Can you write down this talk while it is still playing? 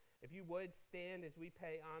If you would stand as we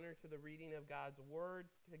pay honor to the reading of God's word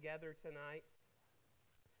together tonight.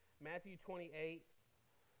 Matthew 28,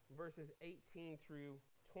 verses 18 through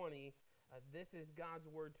 20. This is God's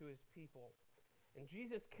word to his people. And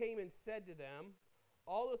Jesus came and said to them,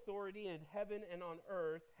 "All authority in heaven and on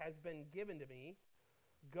earth has been given to me.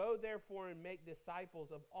 Go therefore and make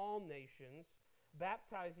disciples of all nations,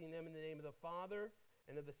 baptizing them in the name of the Father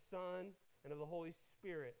and of the Son and of the Holy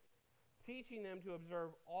Spirit, teaching them to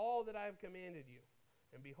observe all that I have commanded you.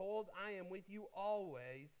 And behold, I am with you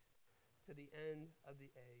always to the end of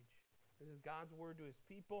the age." This is God's word to his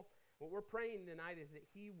people. What we're praying tonight is that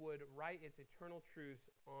he would write its eternal truths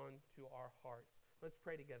onto our hearts. Let's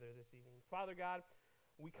pray together this evening. Father God,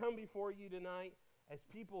 we come before you tonight as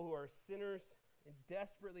people who are sinners and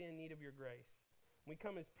desperately in need of your grace. We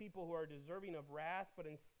come as people who are deserving of wrath, but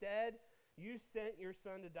instead you sent your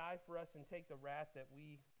Son to die for us and take the wrath that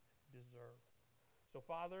we deserve. So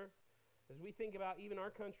Father, as we think about even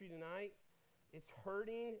our country tonight, it's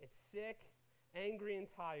hurting, it's sick, angry, and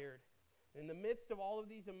tired. In the midst of all of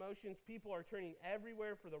these emotions, people are turning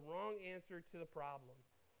everywhere for the wrong answer to the problem.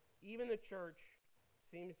 Even the church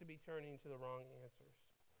seems to be turning to the wrong answers.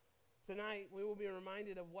 Tonight, we will be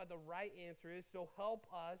reminded of what the right answer is, so help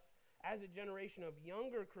us as a generation of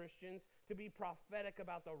younger Christians to be prophetic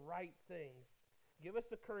about the right things. Give us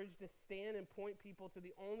the courage to stand and point people to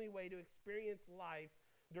the only way to experience life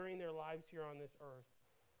during their lives here on this earth.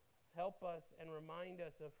 Help us and remind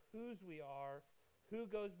us of whose we are, who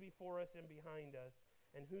goes before us and behind us,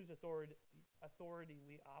 and whose authority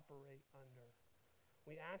we operate under.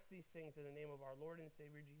 We ask these things in the name of our Lord and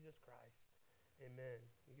Savior, Jesus Christ. Amen.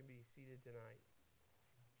 You can be seated tonight.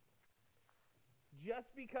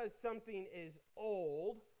 Just because something is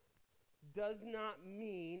old does not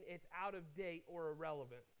mean it's out of date or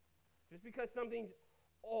irrelevant. Just because something's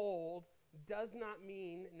old does not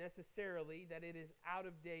mean necessarily that it is out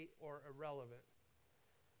of date or irrelevant.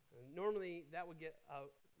 Normally, that would get a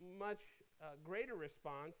much greater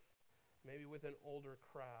response, maybe with an older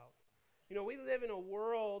crowd. You know, we live in a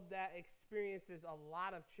world that experiences a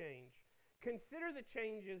lot of change. Consider the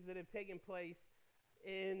changes that have taken place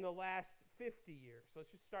in the last 50 years. So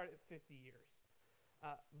let's just start at 50 years.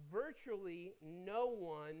 Virtually no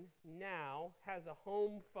one now has a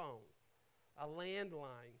home phone, a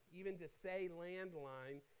landline. Even to say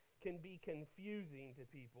landline can be confusing to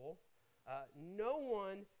people. No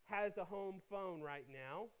one has a home phone right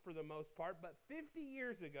now, for the most part, but 50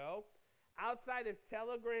 years ago, outside of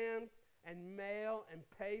telegrams and mail and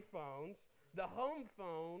pay phones, the home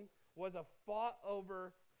phone was a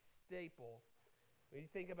fought-over staple. When you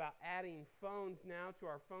think about adding phones now to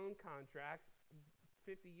our phone contracts,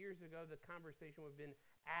 50 years ago, the conversation would have been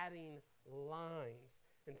adding lines.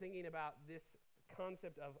 And thinking about this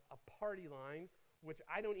concept of a party line, which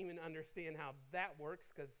I don't even understand how that works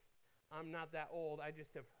because I'm not that old. I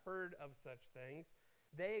just have heard of such things.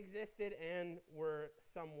 They existed and were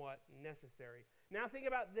somewhat necessary. Now think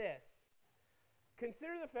about this.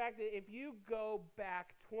 Consider the fact that if you go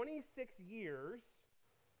back 26 years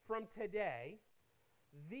from today,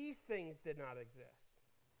 these things did not exist.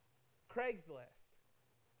 Craigslist,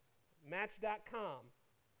 Match.com,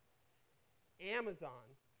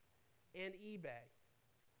 Amazon, and eBay.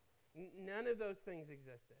 None of those things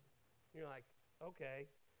existed. You're like, okay.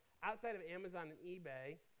 Outside of Amazon and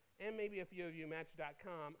eBay, and maybe a few of you,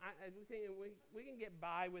 Match.com, I think we can get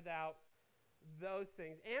by without those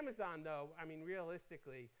things. Amazon, though,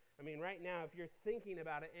 realistically, right now, if you're thinking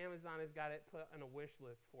about it, Amazon has got it put on a wish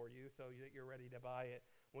list for you so that you're ready to buy it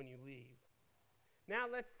when you leave. Now,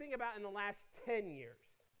 let's think about in the last 10 years.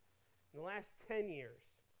 In the last 10 years.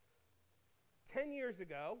 10 years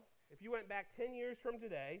ago, if you went back 10 years from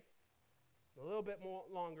today, a little bit more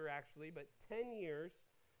longer actually, but 10 years,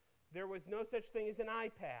 there was no such thing as an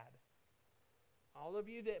iPad. All of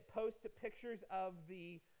you that post pictures of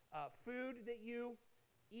the food that you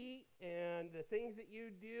eat and the things that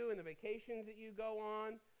you do and the vacations that you go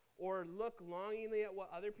on, or look longingly at what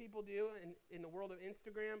other people do in the world of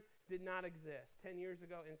Instagram, did not exist. 10 years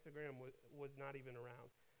ago, Instagram was not even around.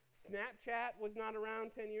 Snapchat was not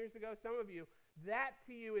around 10 years ago. Some of you, that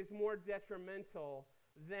to you is more detrimental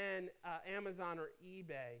than Amazon or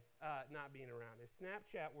eBay not being around. If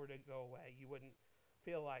Snapchat were to go away, you wouldn't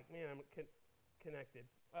feel like, man, I'm connected.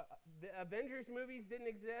 The Avengers movies didn't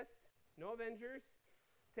exist. No Avengers.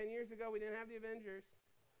 10 years ago, we didn't have the Avengers.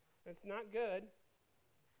 That's not good.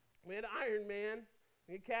 We had Iron Man,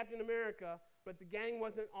 we had Captain America, but the gang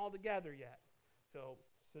wasn't all together yet. So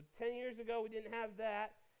 10 years ago, we didn't have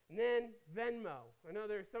that. And then Venmo. I know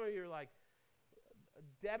there's some of you are like,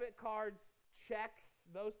 debit cards, checks,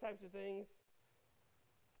 those types of things.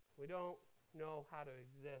 We don't know how to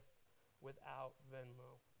exist without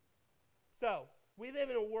Venmo. So, we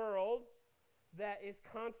live in a world that is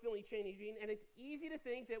constantly changing, and it's easy to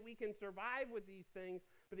think that we can survive with these things,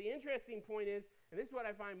 but the interesting point is, and this is what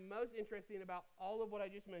I find most interesting about all of what I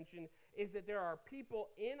just mentioned, is that there are people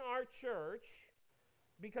in our church,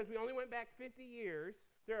 because we only went back 50 years,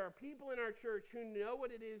 there are people in our church who know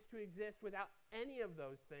what it is to exist without any of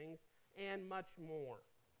those things and much more.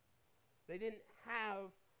 They didn't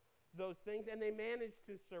have those things, and they managed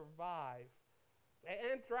to survive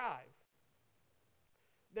and thrive.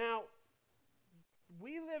 Now,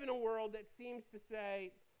 we live in a world that seems to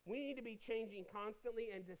say we need to be changing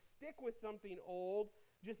constantly, and to stick with something old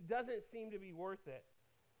just doesn't seem to be worth it.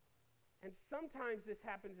 And sometimes this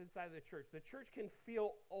happens inside of the church. The church can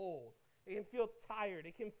feel old. It can feel tired.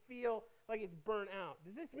 It can feel like it's burnt out.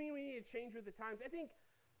 Does this mean we need to change with the times? I think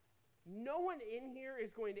no one in here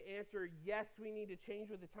is going to answer, yes, we need to change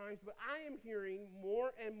with the times, but I am hearing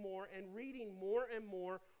more and more and reading more and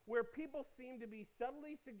more where people seem to be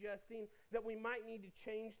subtly suggesting that we might need to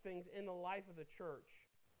change things in the life of the church.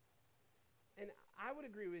 And I would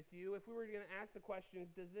agree with you. If we were going to ask the questions,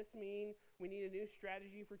 does this mean we need a new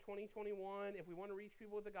strategy for 2021 if we want to reach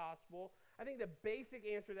people with the gospel? I think the basic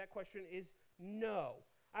answer to that question is no.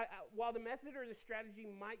 While the method or the strategy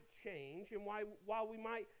might change, and while we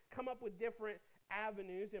might come up with different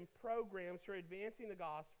avenues and programs for advancing the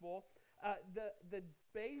gospel, the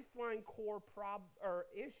baseline core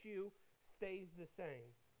issue stays the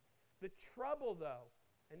same. The trouble, though,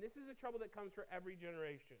 and this is the trouble that comes for every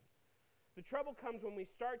generation, the trouble comes when we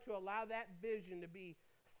start to allow that vision to be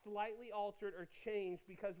slightly altered or changed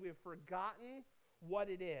because we have forgotten what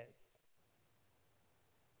it is.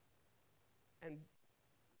 And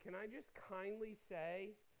can I just kindly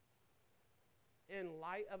say, in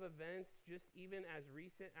light of events just even as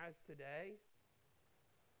recent as today,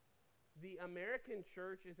 the American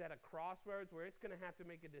church is at a crossroads where it's going to have to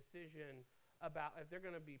make a decision about if they're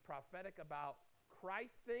going to be prophetic about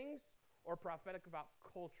Christ things or prophetic about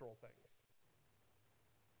cultural things.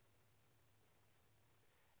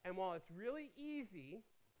 And while it's really easy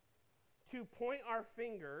to point our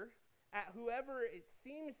finger at whoever it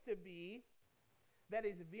seems to be that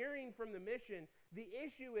is veering from the mission, the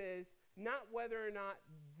issue is not whether or not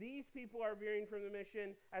these people are veering from the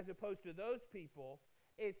mission as opposed to those people.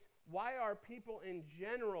 It's why are people in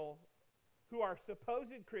general who are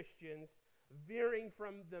supposed Christians veering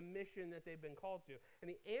from the mission that they've been called to? And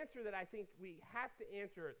the answer that I think we have to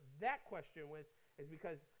answer that question with is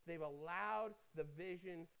because they've allowed the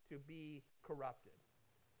vision to be corrupted,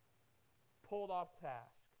 pulled off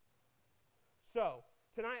task. So,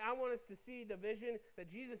 tonight I want us to see the vision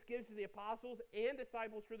that Jesus gives to the apostles and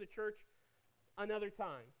disciples for the church another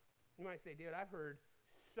time. You might say, David, I've heard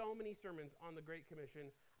so many sermons on the Great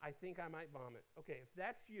Commission, I think I might vomit. Okay, if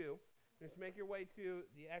that's you, just make your way to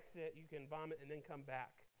the exit. You can vomit and then come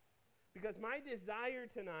back. Because my desire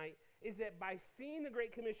tonight is that by seeing the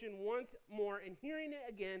Great Commission once more and hearing it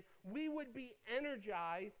again, we would be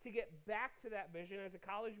energized to get back to that vision as a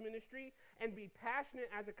college ministry and be passionate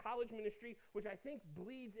as a college ministry, which I think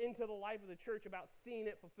bleeds into the life of the church about seeing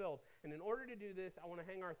it fulfilled. And in order to do this, I want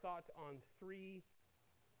to hang our thoughts on three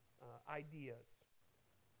ideas.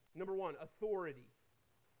 Number one, authority.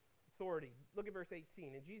 Authority. Look at verse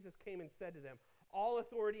 18. And Jesus came and said to them, all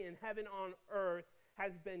authority in heaven and on earth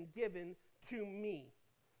has been given to me.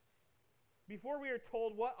 Before we are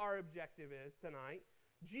told what our objective is tonight,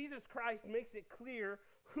 Jesus Christ makes it clear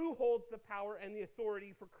who holds the power and the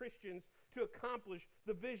authority for Christians to accomplish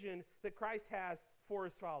the vision that Christ has for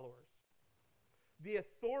his followers. The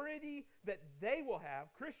authority that they will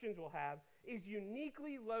have, Christians will have, is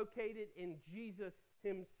uniquely located in Jesus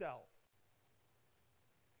himself.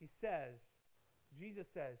 Jesus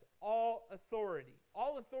says, all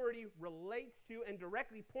authority relates to and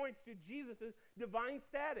directly points to Jesus' divine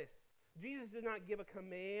status. Jesus does not give a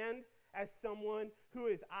command as someone who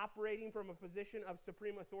is operating from a position of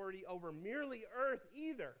supreme authority over merely earth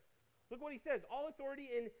either. Look what he says, all authority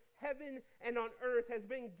in heaven and on earth has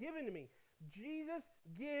been given to me. Jesus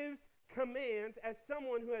gives commands as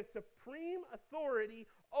someone who has supreme authority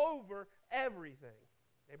over everything.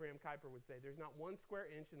 Abraham Kuyper would say, there's not one square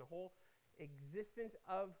inch in the whole existence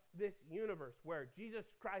of this universe where Jesus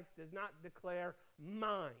Christ does not declare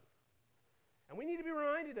mine. And we need to be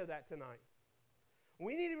reminded of that tonight.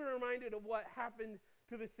 We need to be reminded of what happened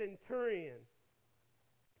to the centurion.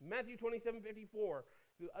 Matthew 27:54,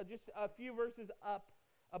 just a few verses up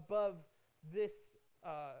above this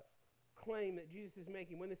claim that Jesus is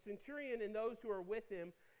making. When the centurion and those who are with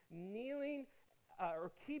him kneeling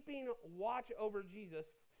or keeping watch over Jesus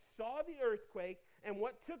saw the earthquake And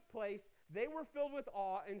what took place, they were filled with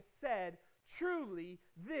awe and said, "Truly,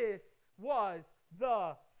 this was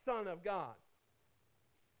the Son of God."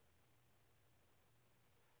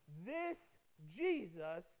 This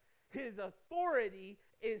Jesus, his authority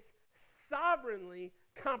is sovereignly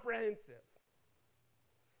comprehensive.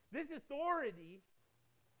 This authority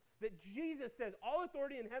that Jesus says, all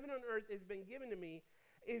authority in heaven and earth has been given to me,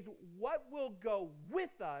 is what will go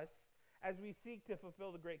with us as we seek to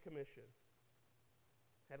fulfill the Great Commission.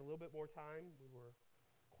 Had a little bit more time. We were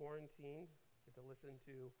quarantined. Get to listen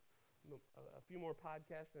to a few more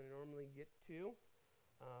podcasts than I normally get to.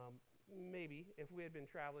 Maybe. If we had been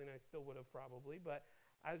traveling, I still would have probably. But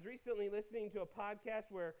I was recently listening to a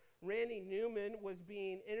podcast where Randy Newman was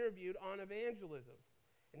being interviewed on evangelism.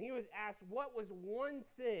 And he was asked what was one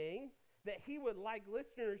thing that he would like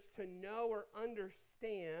listeners to know or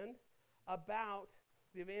understand about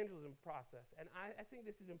the evangelism process. And I think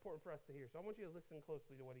this is important for us to hear. So I want you to listen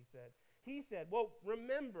closely to what he said. He said, well,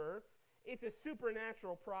 remember, it's a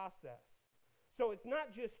supernatural process. So it's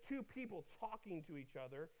not just two people talking to each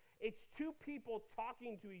other. It's two people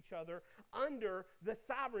talking to each other under the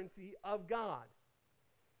sovereignty of God.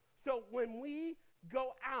 So when we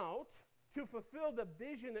go out to fulfill the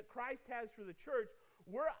vision that Christ has for the church,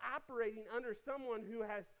 we're operating under someone who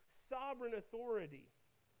has sovereign authority.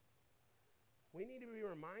 We need to be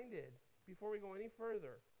reminded before we go any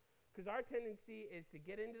further, because our tendency is to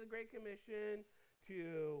get into the Great Commission,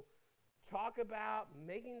 to talk about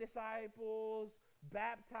making disciples,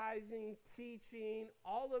 baptizing, teaching,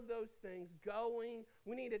 all of those things, going.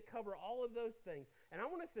 We need to cover all of those things. And I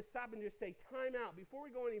want us to stop and just say, time out, before we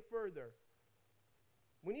go any further.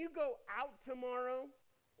 When you go out tomorrow,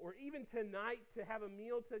 or even tonight to have a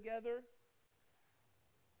meal together,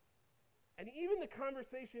 and even the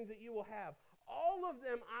conversations that you will have, all of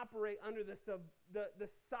them operate under the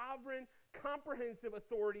sovereign, comprehensive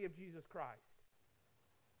authority of Jesus Christ.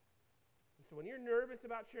 And so when you're nervous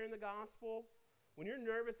about sharing the gospel, when you're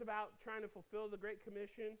nervous about trying to fulfill the Great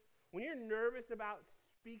Commission, when you're nervous about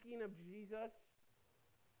speaking of Jesus,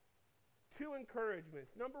 two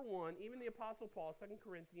encouragements. Number one, even the Apostle Paul, 2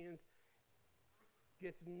 Corinthians,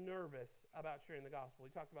 gets nervous about sharing the gospel.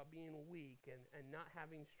 He talks about being weak and not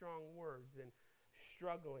having strong words and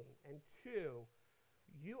struggling. And two,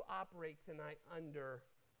 you operate tonight under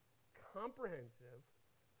comprehensive,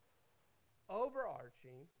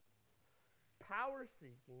 overarching,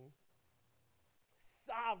 power-seeking,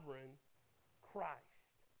 sovereign Christ,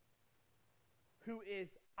 who is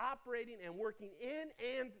operating and working in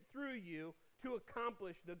and through you to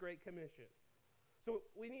accomplish the Great Commission. So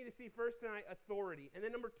we need to see first tonight authority. And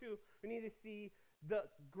then number two, we need to see the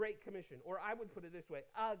Great Commission. Or I would put it this way,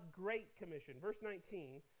 a Great Commission. Verse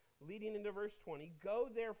 19, leading into verse 20, go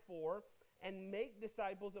therefore and make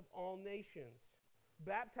disciples of all nations,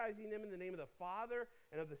 baptizing them in the name of the Father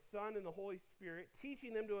and of the Son and the Holy Spirit,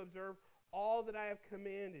 teaching them to observe all that I have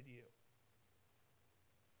commanded you.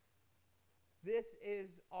 This is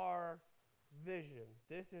our vision.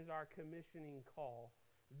 This is our commissioning call.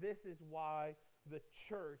 This is why the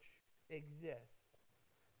church exists.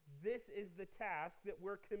 This is the task that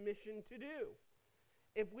we're commissioned to do.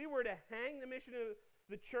 If we were to hang the mission of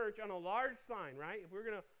the church on a large sign, right? If we're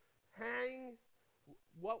going to hang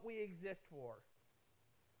what we exist for,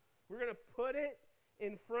 we're going to put it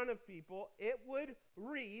in front of people, it would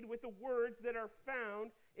read with the words that are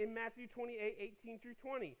found in Matthew 28:18 through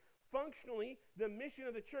 20. Functionally, the mission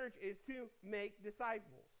of the church is to make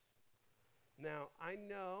disciples. Now, I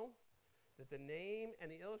know that the name and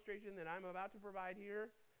the illustration that I'm about to provide here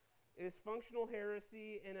is functional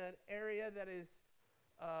heresy in an area that is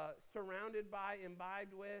surrounded by,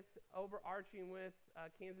 imbibed with, overarching with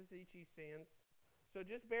Kansas City Chiefs fans. So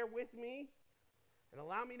just bear with me and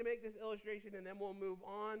allow me to make this illustration, and then we'll move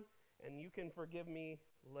on, and you can forgive me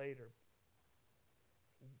later.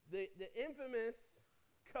 The infamous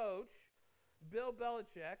coach, Bill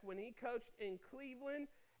Belichick, when he coached in Cleveland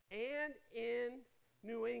and in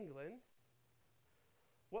New England,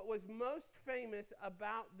 what was most famous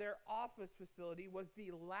about their office facility was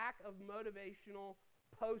the lack of motivational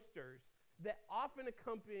posters that often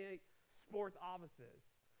accompany sports offices.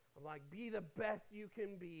 Like, be the best you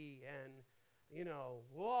can be, and, you know,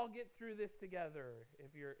 we'll all get through this together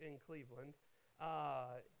if you're in Cleveland.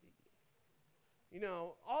 You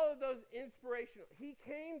know, all of those inspirational. He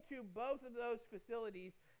came to both of those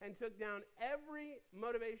facilities and took down every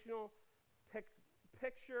motivational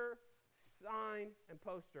picture, sign, and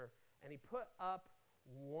poster. And he put up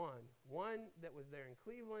one that was there in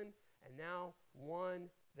Cleveland, and now one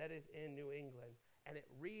that is in New England. And it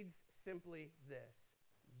reads simply this: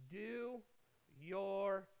 do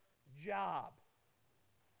your job.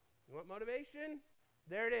 You want motivation?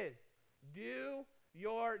 There it is. Do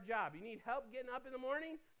your job. You need help getting up in the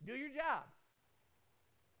morning? Do your job.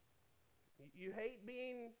 You hate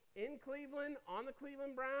being in Cleveland, on the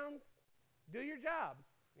Cleveland Browns? Do your job.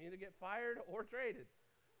 You either get fired or traded.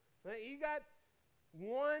 You got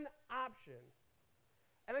one option.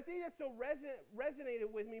 And I think that so resonated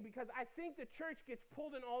with me because I think the church gets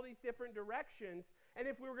pulled in all these different directions. And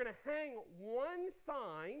if we were going to hang one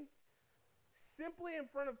sign simply in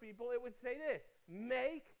front of people, it would say this: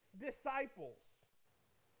 make disciples.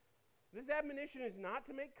 This admonition is not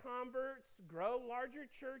to make converts, grow larger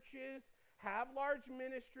churches, have large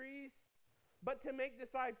ministries, but to make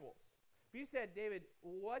disciples. If you said, David,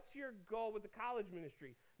 what's your goal with the college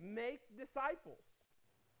ministry? Make disciples.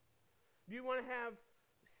 Do you want to have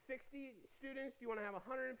 60 students? Do you want to have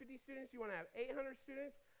 150 students? Do you want to have 800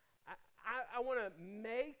 students? I want to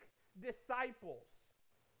make disciples.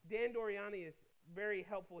 Dan Doriani is very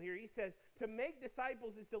helpful here. He says, to make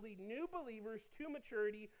disciples is to lead new believers to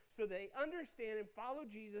maturity so they understand and follow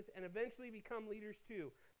Jesus and eventually become leaders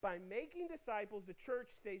too. By making disciples, the church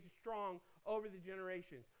stays strong over the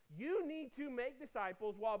generations. You need to make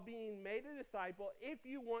disciples while being made a disciple if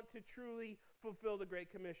you want to truly fulfill the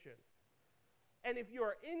Great Commission. And if you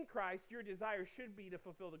are in Christ, your desire should be to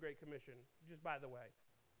fulfill the Great Commission, just by the way.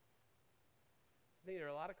 I think there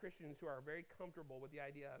are a lot of Christians who are very comfortable with the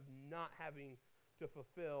idea of not having to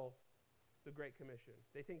fulfill the Great Commission.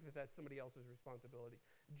 They think that that's somebody else's responsibility.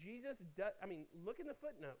 Jesus does, look in the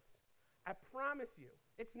footnotes. I promise you,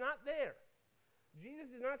 it's not there.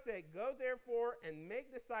 Jesus does not say, go therefore and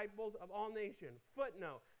make disciples of all nations.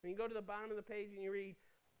 Footnote. And you go to the bottom of the page and you read,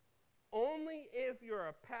 only if you're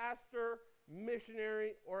a pastor,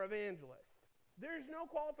 missionary, or evangelist. There's no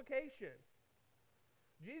qualification.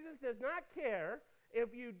 Jesus does not care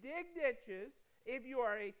if you dig ditches, if you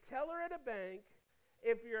are a teller at a bank,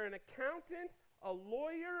 if you're an accountant, a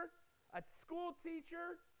lawyer, a school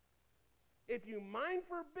teacher, if you mine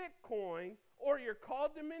for Bitcoin, or you're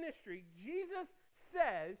called to ministry. Jesus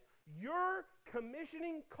says your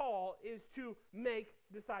commissioning call is to make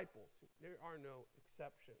disciples. There are no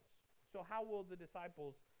exceptions. So how will the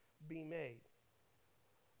disciples be made?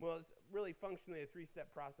 Well, it's really functionally a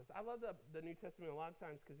three-step process. I love the New Testament a lot of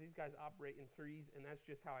times because these guys operate in threes, and that's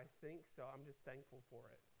just how I think, so I'm just thankful for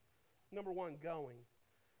it. Number one, going.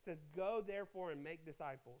 It says, go therefore and make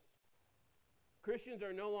disciples. Christians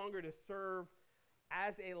are no longer to serve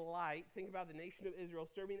as a light. Think about the nation of Israel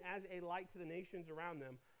serving as a light to the nations around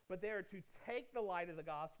them, but they are to take the light of the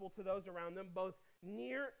gospel to those around them, both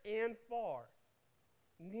near and far.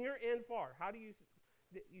 Near and far. How do you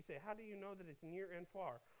say, how do you know that it's near and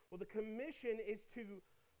far? Well, the commission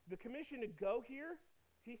to go here,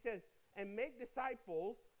 he says, and make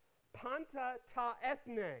disciples, panta ta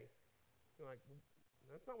ethne. You're like,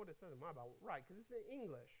 that's not what it says in my Bible. Right, because it's in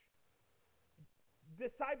English.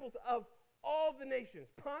 Disciples of all the nations.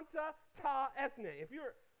 Panta ta ethne.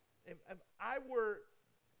 If I were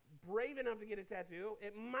brave enough to get a tattoo,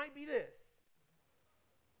 it might be this.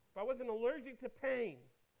 If I wasn't allergic to pain.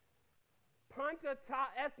 Panta ta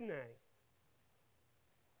ethne.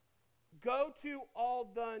 Go to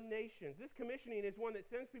all the nations. This commissioning is one that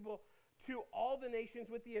sends people to all the nations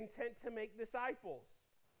with the intent to make disciples.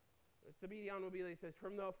 The BD Automobile says,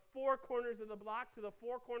 from the four corners of the block to the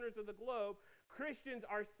four corners of the globe, Christians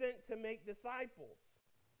are sent to make disciples.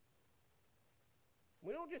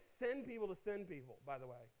 We don't just send people to send people, by the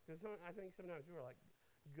way. Because I think sometimes people are like,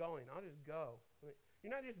 going, I'll just go.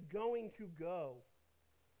 You're not just going to go.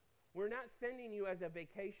 We're not sending you as a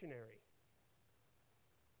vacationary.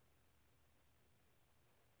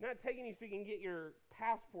 Not taking you so you can get your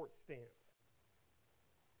passport stamped.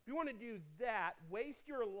 If you want to do that, waste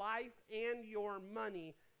your life and your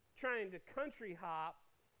money trying to country hop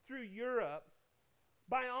through Europe,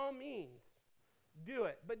 by all means, do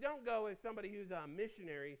it. But don't go as somebody who's a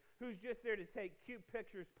missionary who's just there to take cute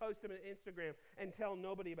pictures, post them on Instagram, and tell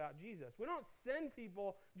nobody about Jesus. We don't send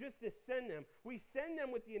people just to send them. We send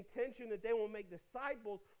them with the intention that they will make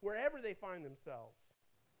disciples wherever they find themselves.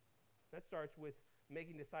 That starts with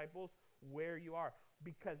making disciples where you are.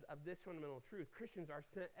 Because of this fundamental truth, Christians are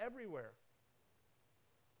sent everywhere.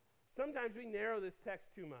 Sometimes we narrow this text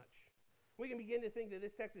too much. We can begin to think that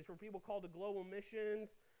this text is for people called to global missions.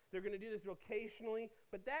 They're going to do this vocationally.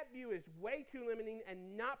 But that view is way too limiting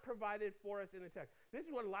and not provided for us in the text. This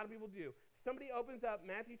is what a lot of people do. Somebody opens up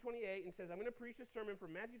Matthew 28 and says, I'm going to preach a sermon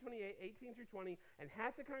from Matthew 28, 18 through 20, and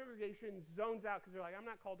half the congregation zones out because they're like, I'm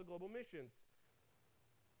not called to global missions.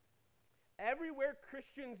 Everywhere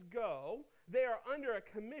Christians go, they are under a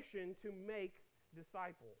commission to make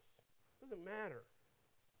disciples. Doesn't matter.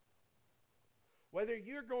 Whether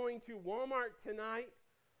you're going to Walmart tonight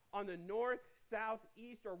on the north, south,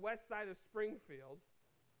 east, or west side of Springfield,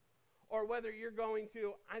 or whether you're going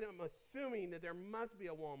to, I'm assuming that there must be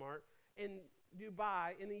a Walmart in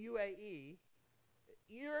Dubai, in the UAE,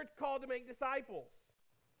 you're called to make disciples.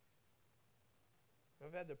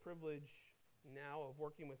 I've had the privilege now of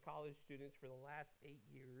working with college students for the last 8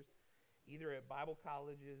 years, either at Bible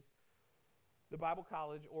colleges, the Bible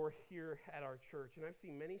college, or here at our church. And I've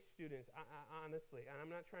seen many students, honestly, and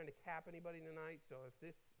I'm not trying to cap anybody tonight, so if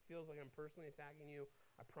this feels like I'm personally attacking you,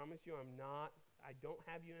 I promise you I'm not. I don't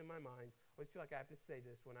have you in my mind. I always feel like I have to say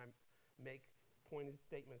this when I make pointed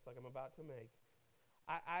statements like I'm about to make.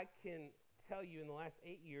 I can tell you in the last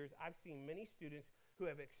 8 years, I've seen many students who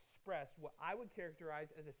have expressed what I would characterize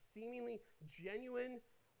as a seemingly genuine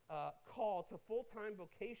call to full-time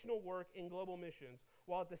vocational work in global missions,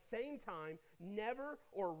 while at the same time never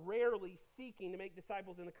or rarely seeking to make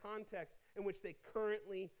disciples in the context in which they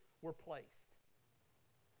currently were placed.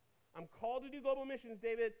 I'm called to do global missions,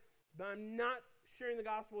 David, but I'm not sharing the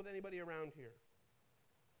gospel with anybody around here.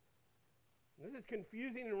 This is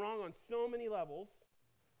confusing and wrong on so many levels.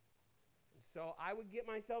 And so I would get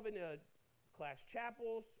myself into class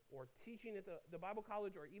chapels or teaching at the Bible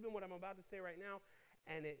college or even what I'm about to say right now,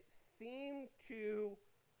 and it seemed to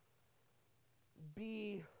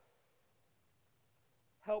be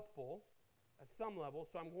helpful at some level,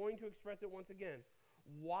 so I'm going to express it once again.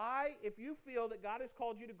 Why, if you feel that God has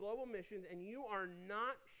called you to global missions and you are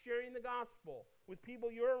not sharing the gospel with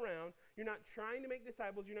people you're around, you're not trying to make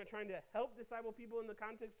disciples, you're not trying to help disciple people in the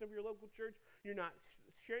context of your local church, you're not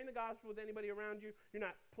sharing the gospel with anybody around you, you're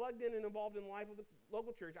not plugged in and involved in the life of the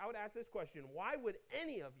local church, I would ask this question: why would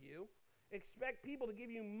any of you expect people to give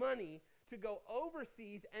you money to go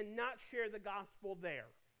overseas and not share the gospel there?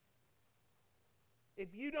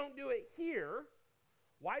 If you don't do it here,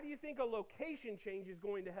 why do you think a location change is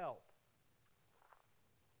going to help?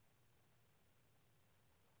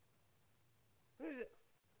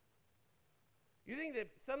 You think that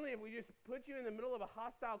suddenly if we just put you in the middle of a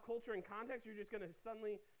hostile culture and context, you're just going to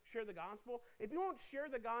suddenly share the gospel? If you won't share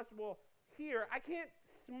the gospel here, I can't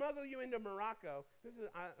smuggle you into Morocco.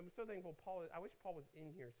 I'm so thankful I wish Paul was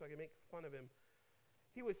in here so I could make fun of him.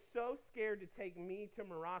 He was so scared to take me to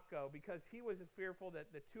Morocco because he was fearful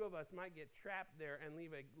that the two of us might get trapped there and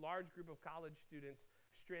leave a large group of college students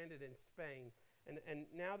stranded in Spain. And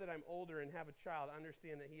now that I'm older and have a child, I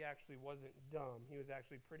understand that he actually wasn't dumb. He was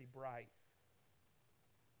actually pretty bright.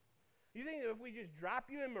 You think that if we just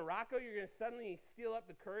drop you in Morocco, you're going to suddenly steal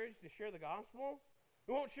up the courage to share the gospel?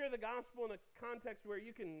 We won't share the gospel in a context where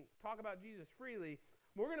you can talk about Jesus freely.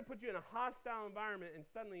 We're going to put you in a hostile environment and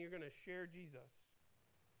suddenly you're going to share Jesus.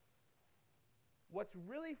 What's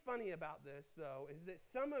really funny about this, though, is that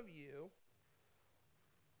some of you,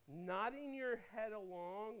 nodding your head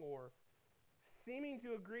along or seeming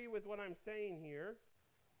to agree with what I'm saying here,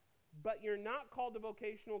 but you're not called to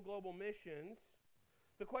vocational global missions,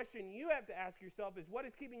 the question you have to ask yourself is, what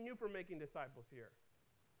is keeping you from making disciples here?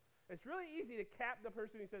 It's really easy to cap the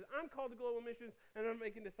person who says, I'm called to global missions and I'm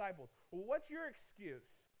making disciples. Well, what's your excuse?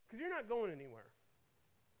 Because you're not going anywhere.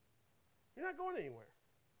 You're not going anywhere.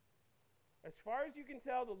 As far as you can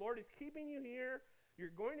tell, the Lord is keeping you here.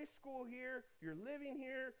 You're going to school here. You're living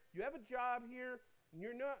here. You have a job here. And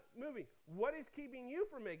you're not moving. What is keeping you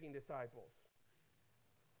from making disciples?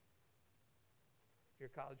 Your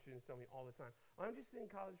college students tell me all the time, I'm just in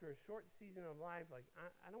college for a short season of life. Like,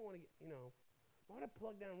 I don't want to get, I want to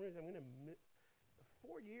plug down roots. I'm going to,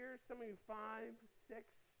 4 years, some of you 5, 6,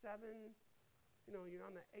 7, you're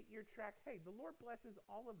on the 8-year track. Hey, the Lord blesses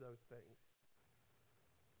all of those things.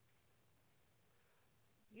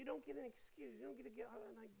 You don't get an excuse. You don't get to get,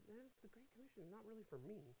 like, the Great Commission is not really for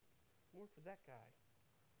me. More for that guy.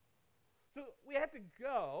 So we have to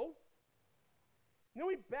go. Then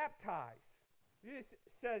we baptize. It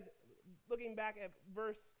says, looking back at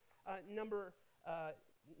verse number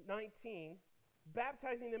 19,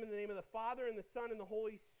 baptizing them in the name of the Father and the Son and the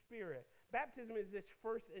Holy Spirit. Baptism is this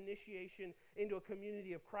first initiation into a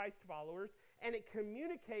community of Christ followers, and it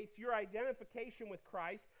communicates your identification with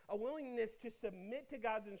Christ, a willingness to submit to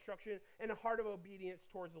God's instruction, and a heart of obedience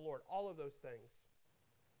towards the Lord. All of those things.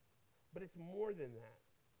 But it's more than that.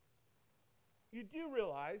 You do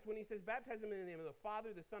realize when he says baptize them in the name of the Father,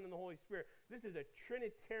 the Son, and the Holy Spirit, this is a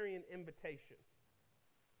Trinitarian invitation.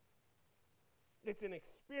 It's an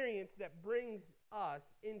experience that brings us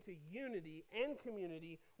into unity and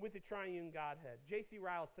community with the triune Godhead. J.C.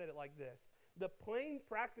 Ryle said it like this: the plain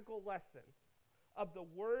practical lesson of the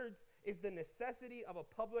words is the necessity of a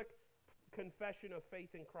public confession of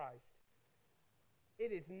faith in Christ.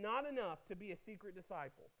 It is not enough to be a secret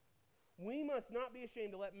disciple. we must not be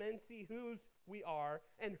ashamed to let men see whose we are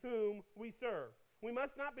and whom we serve. We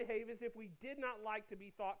must not behave as if we did not like to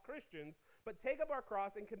be thought Christians, but take up our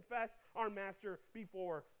cross and confess our master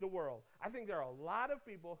before the world. I think there are a lot of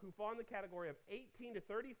people who fall in the category of 18 to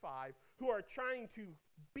 35 who are trying to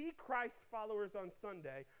be Christ followers on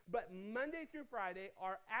Sunday, but Monday through Friday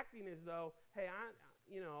are acting as though, hey,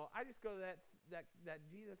 I just go to that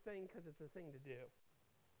Jesus thing because it's a thing to do.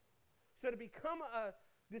 So to become a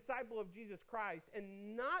disciple of Jesus Christ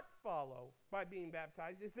and not follow by being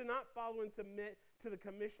baptized is to not follow and submit to the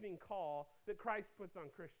commissioning call that Christ puts on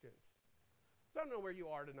Christians. So I don't know where you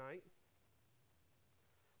are tonight.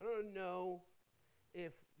 I don't know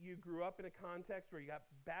if you grew up in a context where you got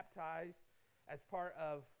baptized as part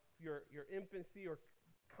of your infancy or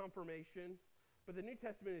confirmation, but the New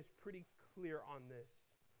Testament is pretty clear on this.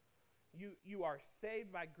 You are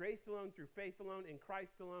saved by grace alone, through faith alone, in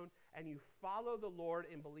Christ alone, and you follow the Lord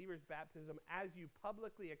in believer's baptism as you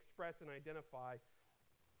publicly express and identify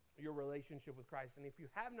your relationship with Christ. And if you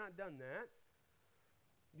have not done that,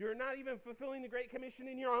 you're not even fulfilling the Great Commission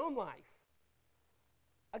in your own life.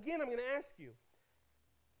 Again, I'm going to ask you,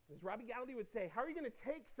 as Robbie Gallaty would say, how are you going to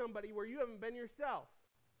take somebody where you haven't been yourself?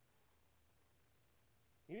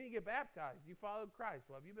 You need to get baptized. You followed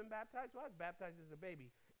Christ. Well, have you been baptized? Well, I was baptized as a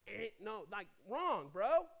baby. No, wrong,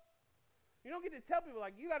 bro. You don't get to tell people,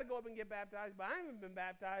 you got to go up and get baptized, but I haven't been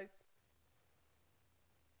baptized.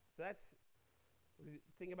 So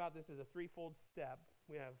think about this as a threefold step.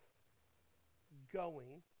 We have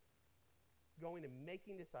going and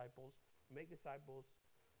making disciples, make disciples,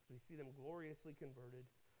 so we see them gloriously converted.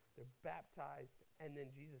 They're baptized, and then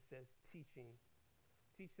Jesus says, teaching.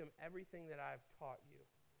 Teach them everything that I've taught you.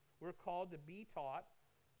 We're called to be taught.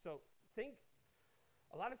 So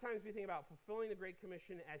a lot of times we think about fulfilling the Great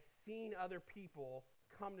Commission as seeing other people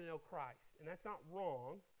come to know Christ. And that's not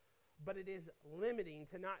wrong, but it is limiting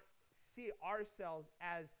to not see ourselves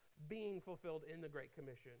as being fulfilled in the Great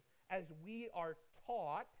Commission, as we are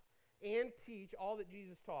taught and teach all that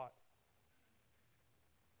Jesus taught.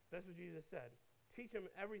 That's what Jesus said. Teach them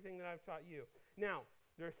everything that I've taught you. Now,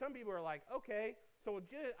 there are some people who are like, okay, so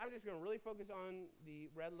I'm just going to really focus on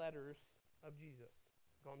the red letters of Jesus.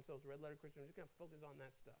 Call themselves red letter Christians. I'm just going to focus on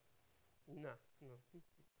that stuff. No.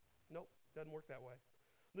 Nope, doesn't work that way.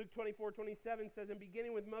 Luke 24:27 says, in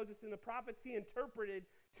beginning with Moses and the prophets, he interpreted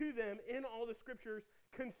to them in all the scriptures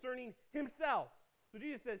concerning himself. So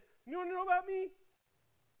Jesus says, you want to know about me?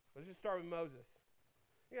 Let's just start with Moses.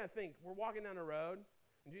 You got to think, we're walking down the road,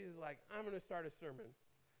 and Jesus is like, I'm going to start a sermon.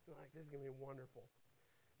 You're like, this is going to be wonderful.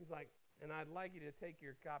 He's like, and I'd like you to take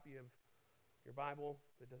your copy of your Bible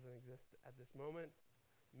that doesn't exist at this moment,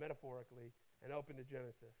 metaphorically, and open to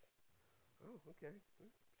Genesis. Oh, okay.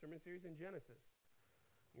 Sermon series in Genesis.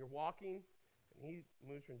 You're walking, and he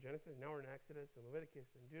moves from Genesis. Now we're in Exodus and Leviticus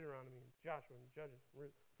and Deuteronomy and Joshua and Judges,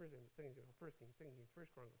 First Kings, Second Kings,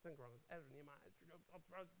 First Chronicles, Second Chronicles, Ezra, Nehemiah, Esther, Job, Psalms,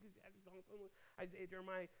 Proverbs, Ecclesiastes, Psalms, Isaiah,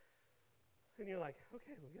 Jeremiah. And you're like,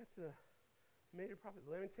 okay, we got to the major prophets,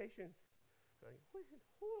 Lamentations. Like,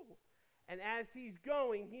 whoa. And as he's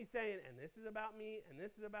going, he's saying, and this is about me, and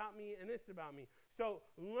this is about me, and this is about me. So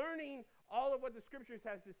learning all of what the Scriptures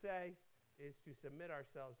has to say is to submit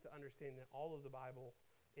ourselves to understanding that all of the Bible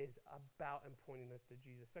is about and pointing us to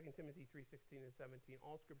Jesus. 2 Timothy 3:16 and 17,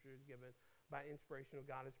 all Scripture is given by inspiration of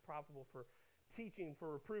God. It's profitable for teaching,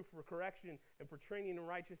 for reproof, for correction, and for training in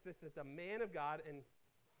righteousness, that the man of God, and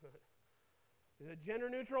it's a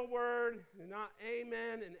gender-neutral word, not a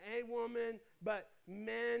man and a woman, but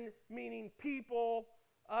men, meaning people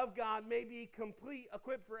of God, may be complete,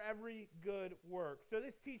 equipped for every good work. So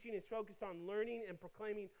this teaching is focused on learning and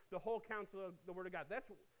proclaiming the whole counsel of the Word of God. That's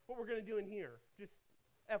what we're going to do in here. Just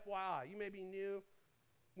FYI, you may be new.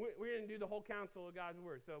 We're going to do the whole counsel of God's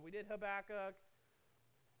Word. So we did Habakkuk.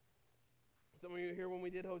 Some of you were here when we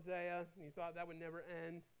did Hosea, and you thought that would never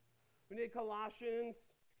end. We did Colossians.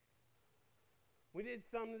 We did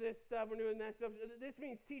some of this stuff. We're doing that stuff. This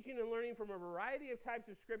means teaching and learning from a variety of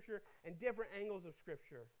types of Scripture and different angles of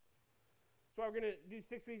Scripture. So we're going to do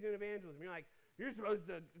 6 weeks in evangelism. You're like, you're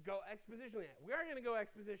supposed to go expositionally. We are going to go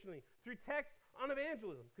expositionally through text on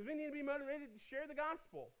evangelism because we need to be motivated to share the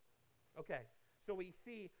gospel. Okay, so we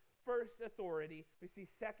see first authority. We see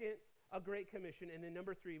second, a great commission. And then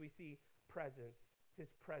number 3, we see presence,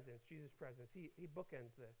 his presence, Jesus' presence. He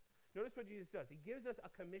bookends this. Notice what Jesus does. He gives us a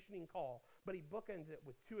commissioning call, but he bookends it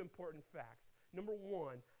with 2 important facts. Number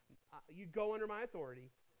 1, you go under my authority,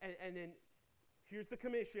 and then here's the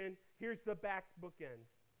commission, here's the back bookend.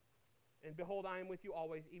 And behold, I am with you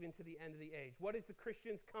always, even to the end of the age. What is the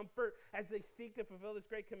Christian's comfort as they seek to fulfill this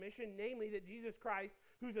great commission? Namely, that Jesus Christ,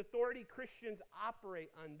 whose authority Christians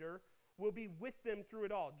operate under, will be with them through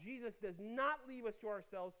it all. Jesus does not leave us to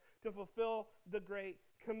ourselves to fulfill the Great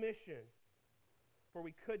Commission. For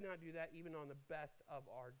we could not do that even on the best of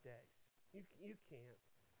our days. You can't,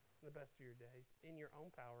 in the best of your days, in your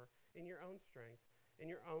own power, in your own strength, in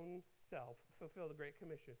your own self, fulfill the Great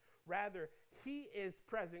Commission. Rather, he is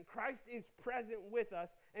present. Christ is present with us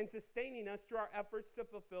and sustaining us through our efforts to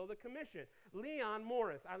fulfill the commission. Leon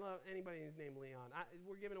Morris. I love anybody who's named Leon.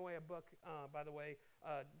 We're giving away a book, by the way,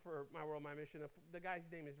 for My World, My Mission. The guy's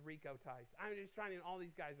name is Rico Tice. I'm just finding all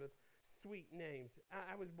these guys with sweet names.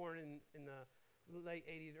 I was born in the late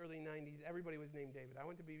 80s, early 90s. Everybody was named David. I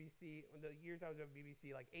went to BBC. The years I was at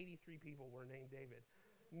BBC, like 83 people were named David.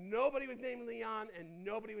 Nobody was named Leon, and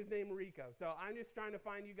nobody was named Rico. So I'm just trying to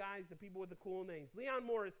find you guys, the people with the cool names. Leon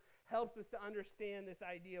Morris helps us to understand this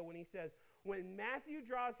idea when he says, when Matthew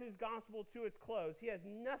draws his gospel to its close, he has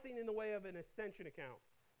nothing in the way of an ascension account.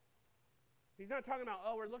 He's not talking about,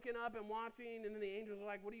 oh, we're looking up and watching, and then the angels are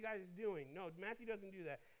like, what are you guys doing? No, Matthew doesn't do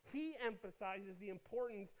that. He emphasizes the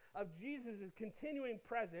importance of Jesus' continuing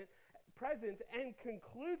presence and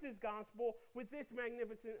concludes his gospel with this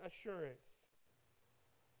magnificent assurance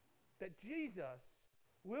that Jesus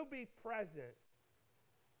will be present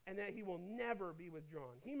and that he will never be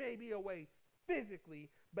withdrawn. He may be away physically,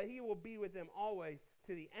 but he will be with them always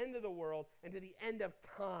to the end of the world and to the end of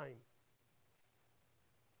time.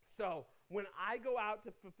 So, when I go out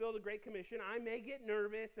to fulfill the Great Commission, I may get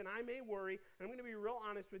nervous and I may worry. And I'm going to be real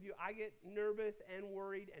honest with you. I get nervous and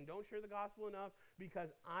worried and don't share the gospel enough because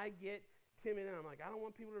I get timid and I'm like, I don't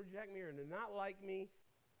want people to reject me or to not like me.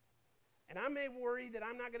 And I may worry that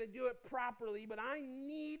I'm not going to do it properly, but I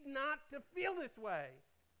need not to feel this way.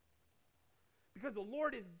 Because the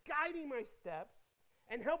Lord is guiding my steps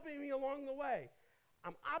and helping me along the way.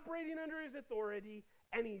 I'm operating under his authority,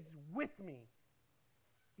 and he's with me.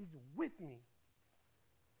 He's with me.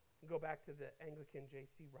 Go back to the Anglican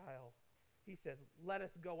J.C. Ryle. He says, let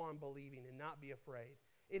us go on believing and not be afraid.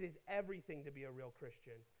 It is everything to be a real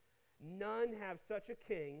Christian. None have such a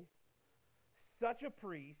king, such a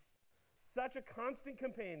priest, such a constant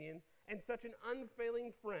companion, and such an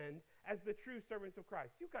unfailing friend as the true servants of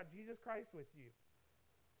Christ. You've got Jesus Christ with you.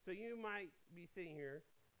 So you might be sitting here,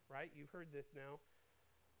 right? You've heard this now.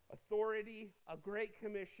 Authority, a great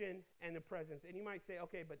commission, and a presence. And you might say,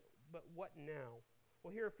 okay, but what now?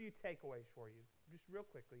 Well, here are a few takeaways for you, just real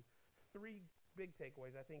quickly. 3 big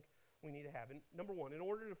takeaways I think we need to have. And number 1, in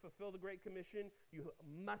order to fulfill the Great Commission, you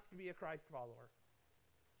must be a Christ follower.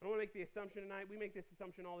 I don't want to make the assumption tonight, we make this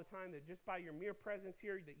assumption all the time, that just by your mere presence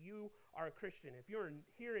here, that you are a Christian. If you're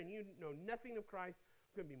here and you know nothing of Christ,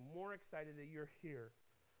 I'm going to be more excited that you're here.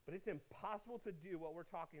 But it's impossible to do what we're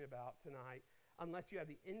talking about tonight unless you have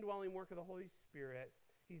the indwelling work of the Holy Spirit.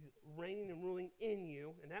 He's reigning and ruling in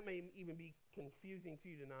you, and that may even be confusing to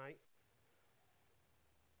you tonight.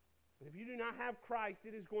 But if you do not have Christ,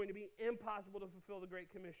 it is going to be impossible to fulfill the Great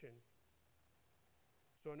Commission.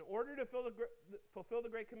 So in order to fulfill the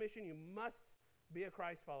Great Commission, you must be a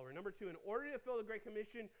Christ follower. Number 2, in order to fulfill the Great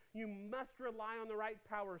Commission, you must rely on the right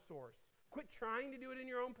power source. Quit trying to do it in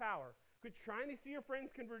your own power. Quit trying to see your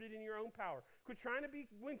friends converted in your own power. Quit trying to be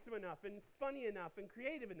winsome enough and funny enough and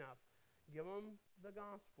creative enough. Give them the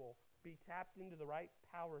gospel. Be tapped into the right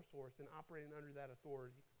power source and operating under that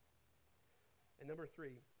authority. And number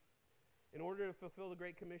 3, in order to fulfill the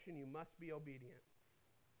Great Commission, you must be obedient.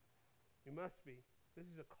 You must be. This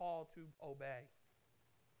is a call to obey.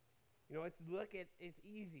 You know, it's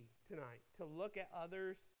easy tonight to look at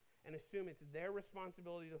others and assume it's their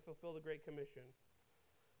responsibility to fulfill the Great Commission.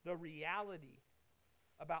 The reality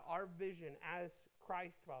about our vision as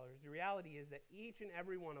Christ followers, the reality is that each and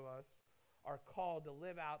every one of us are called to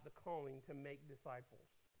live out the calling to make disciples.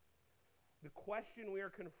 The question we are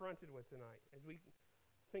confronted with tonight, as we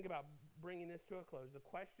think about bringing this to a close, the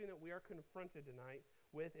question that we are confronted tonight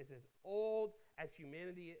with is as old as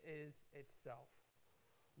humanity is itself.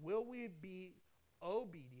 Will we be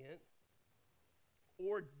obedient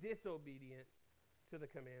or disobedient to the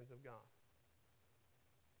commands of God?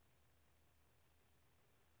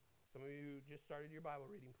 Some of you just started your Bible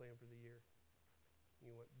reading plan for the year.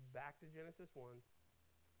 You went back to Genesis 1.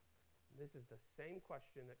 This is the same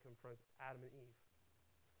question that confronts Adam and Eve.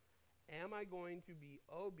 Am I going to be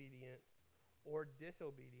obedient or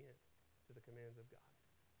disobedient to the commands of God?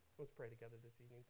 Let's pray together this evening.